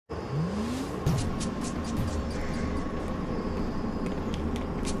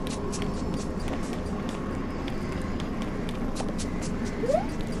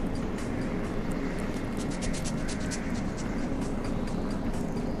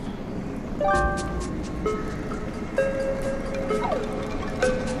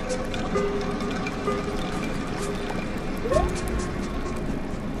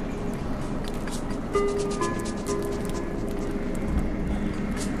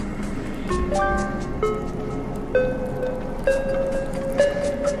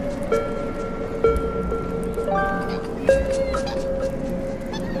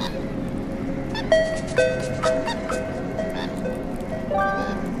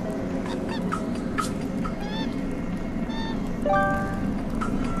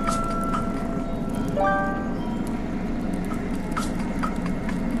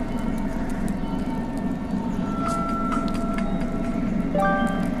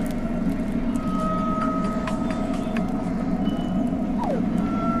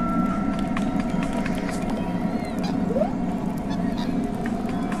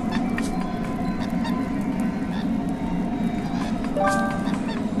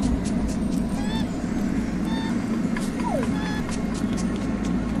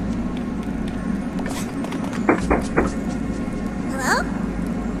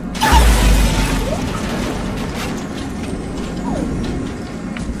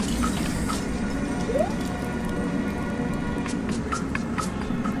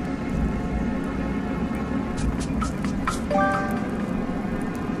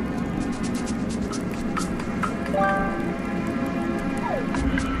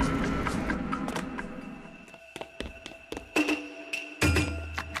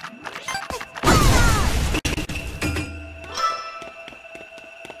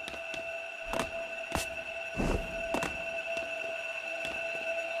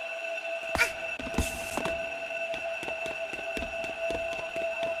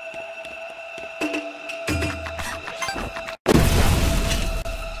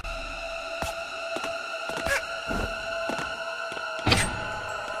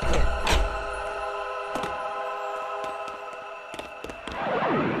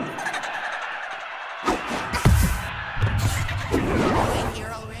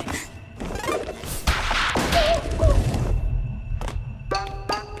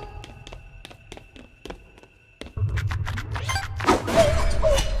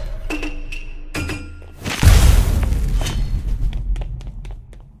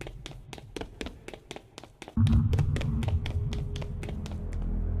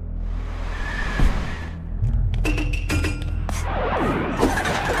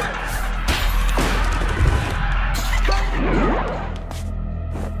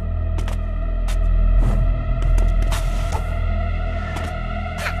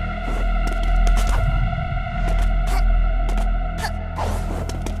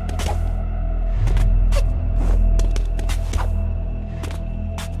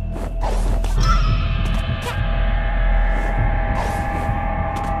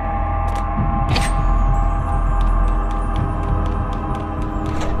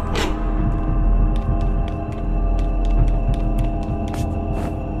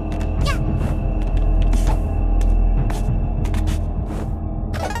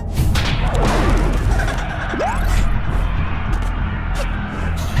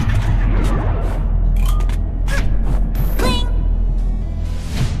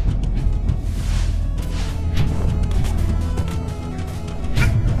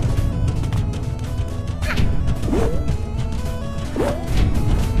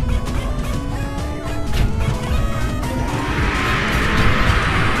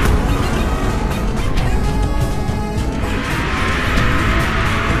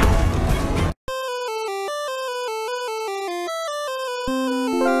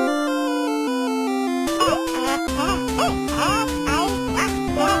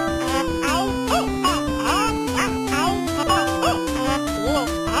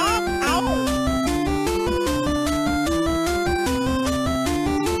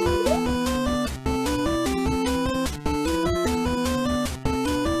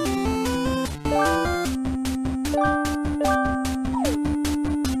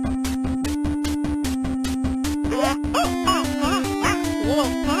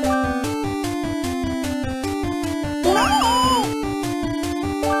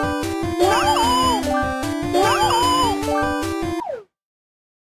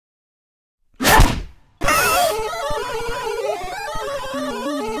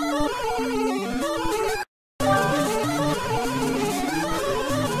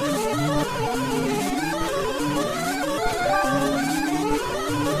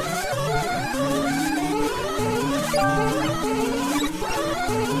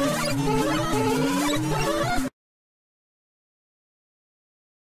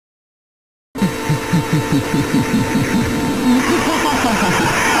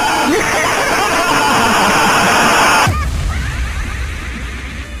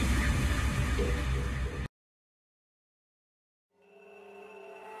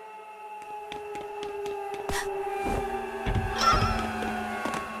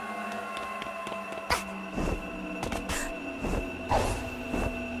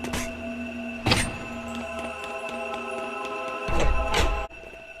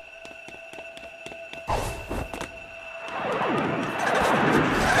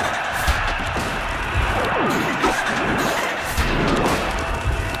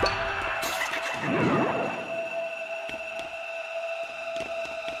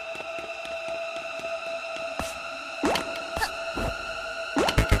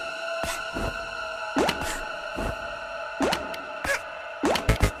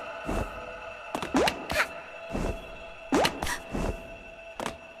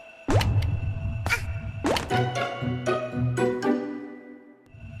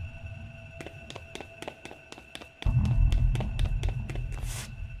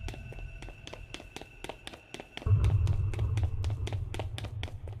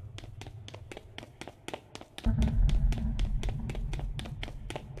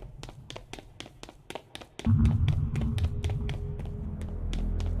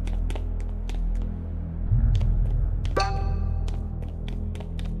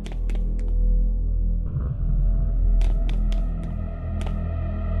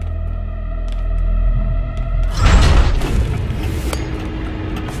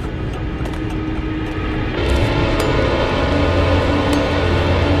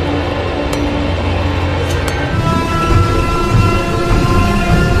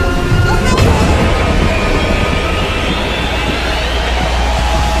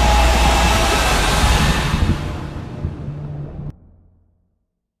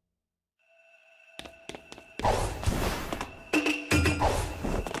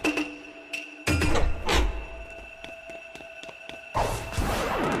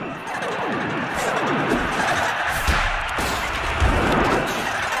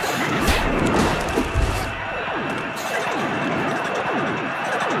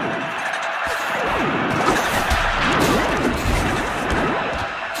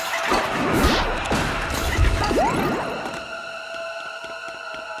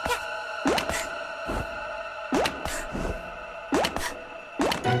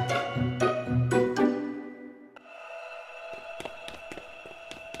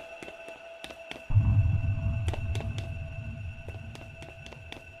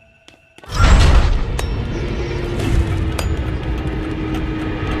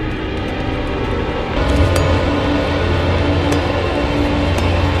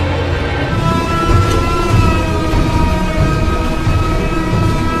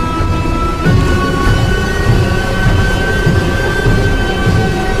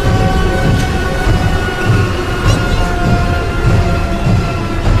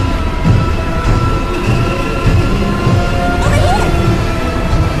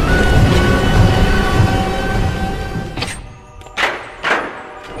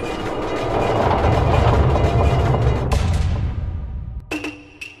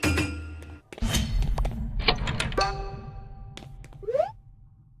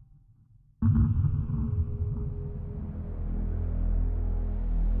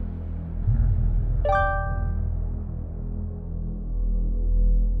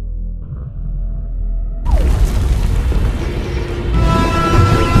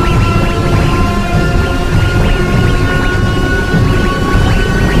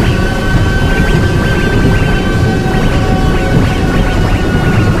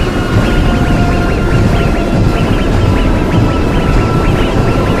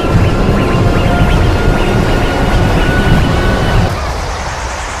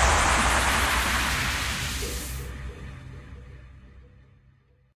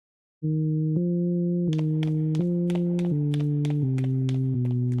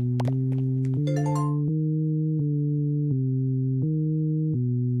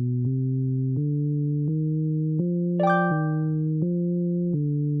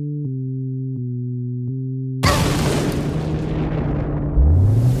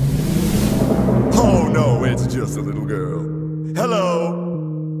just a little girl. Hello!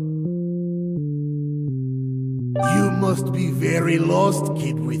 You must be very lost,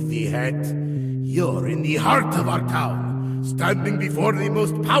 kid with the hat. You're in the heart of our town, standing before the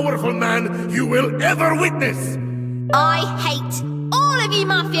most powerful man you will ever witness! I hate all of you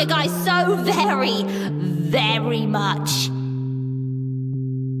Mafia guys so very, very much.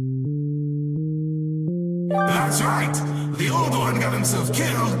 That's right. The old one got himself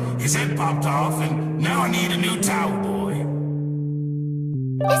killed, his head popped off, and now I need a new towel boy.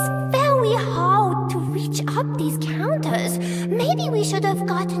 It's very hard to reach up these counters. Maybe we should have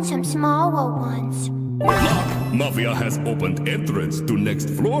gotten some smaller ones. Good luck! Mafia has opened entrance to next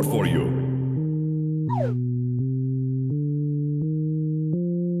floor for you.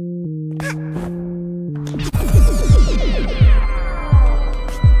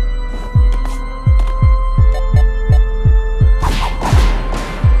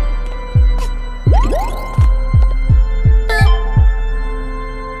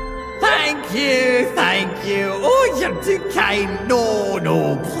 Thank you. Oh, you're too kind.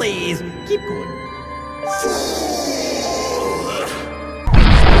 No, please. Keep going.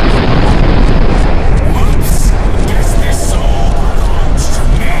 Oops! Guess this soul belongs to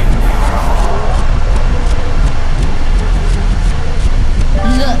me now.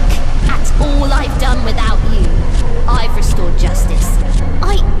 Look at all I've done without you. I've restored justice.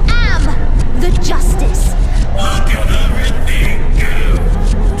 I am the justice. Look at everything go.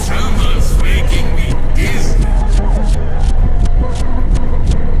 Someone's making me dizzy.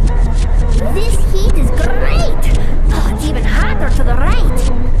 This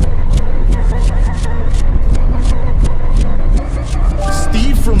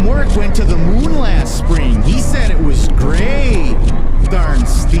York went to the moon last spring. He said it was great. Darn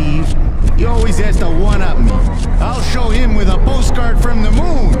Steve. He always has to one-up me. I'll show him with a postcard from the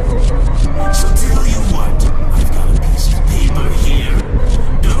moon. So tell you what, I've got a piece of paper here.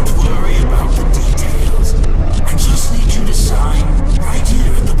 Don't worry about the details. I just need you to sign right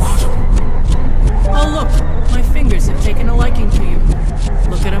here at the bottom. Oh look, my fingers have taken a liking to you.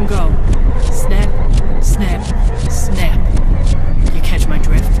 Look at them go. Snap, snap, snap. You catch my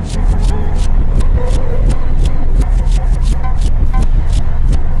drift?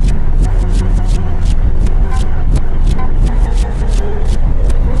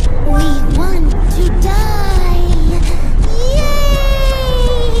 We want to die!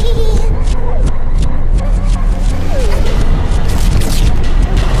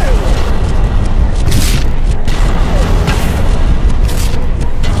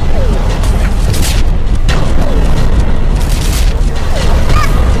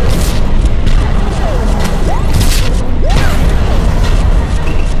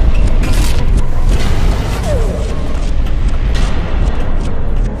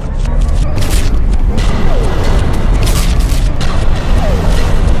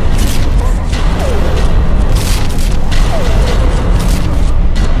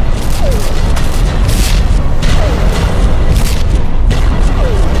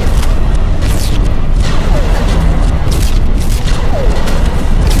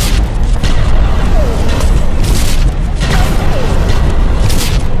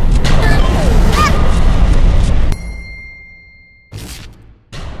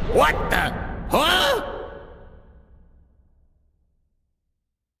 What the? Huh?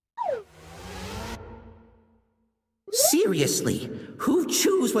 Seriously, who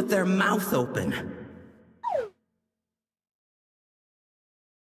chews with their mouth open?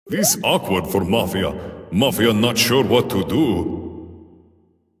 This awkward for Mafia. Mafia not sure what to do.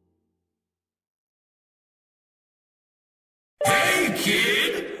 Hey,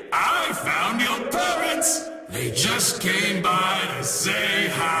 kid! I found your parents! They just came by to say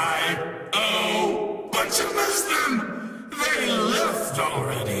hi. Oh, but you missed them! They left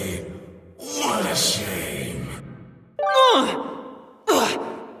already.